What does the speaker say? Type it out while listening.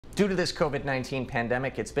Due to this COVID-19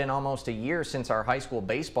 pandemic, it's been almost a year since our high school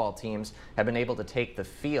baseball teams have been able to take the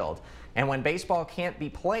field. And when baseball can't be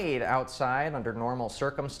played outside under normal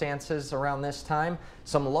circumstances around this time,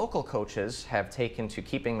 some local coaches have taken to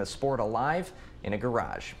keeping the sport alive in a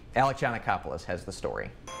garage. Alec Giannakopoulos has the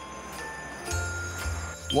story.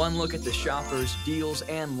 One look at the shoppers, deals,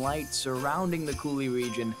 and lights surrounding the Coulee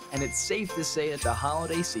region, and it's safe to say that the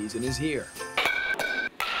holiday season is here.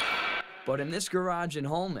 But in this garage in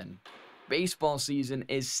Holmen, baseball season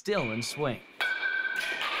is still in swing.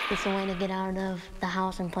 It's a way to get out of the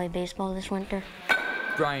house and play baseball this winter.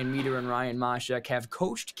 Brian Meter and Ryan Moshek have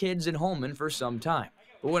coached kids in Holmen for some time.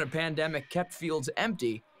 But when a pandemic kept fields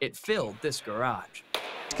empty, it filled this garage.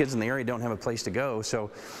 Kids in the area don't have a place to go,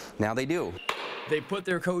 so now they do. They put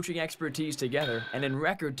their coaching expertise together and in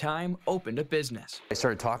record time opened a business. I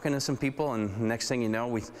started talking to some people, and next thing you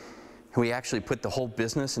know, we actually put the whole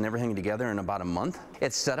business and everything together in about a month.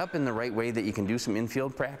 It's set up in the right way that you can do some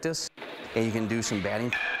infield practice, and you can do some batting,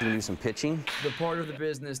 you can do some pitching. The part of the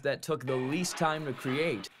business that took the least time to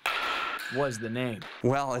create was the name.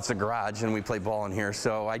 Well, it's a garage and we play ball in here,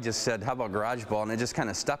 so I just said, how about garage ball? And it just kind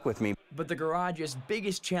of stuck with me. But the garage's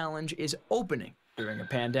biggest challenge is opening during a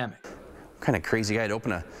pandemic. Kind of crazy guy to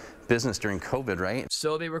open a business during COVID, right?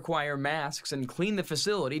 So they require masks and clean the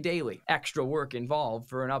facility daily. Extra work involved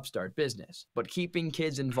for an upstart business. But keeping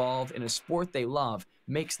kids involved in a sport they love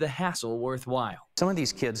makes the hassle worthwhile. Some of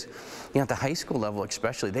these kids, at the high school level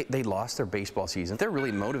especially, they lost their baseball season. They're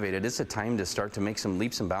really motivated. It's a time to start to make some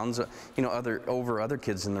leaps and bounds, over other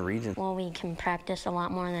kids in the region. Well, we can practice a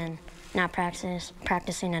lot more than not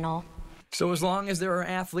practicing at all. So as long as there are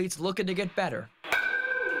athletes looking to get better,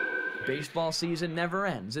 baseball season never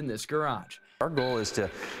ends in this garage. Our goal is to,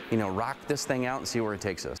 rock this thing out and see where it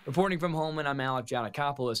takes us. Reporting from Holmen, I'm Alec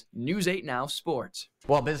Giannakopoulos, News 8 Now Sports.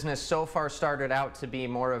 While business so far started out to be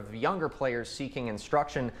more of younger players seeking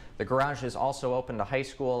instruction, the garage is also open to high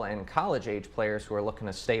school and college age players who are looking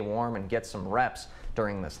to stay warm and get some reps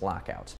during this lockout.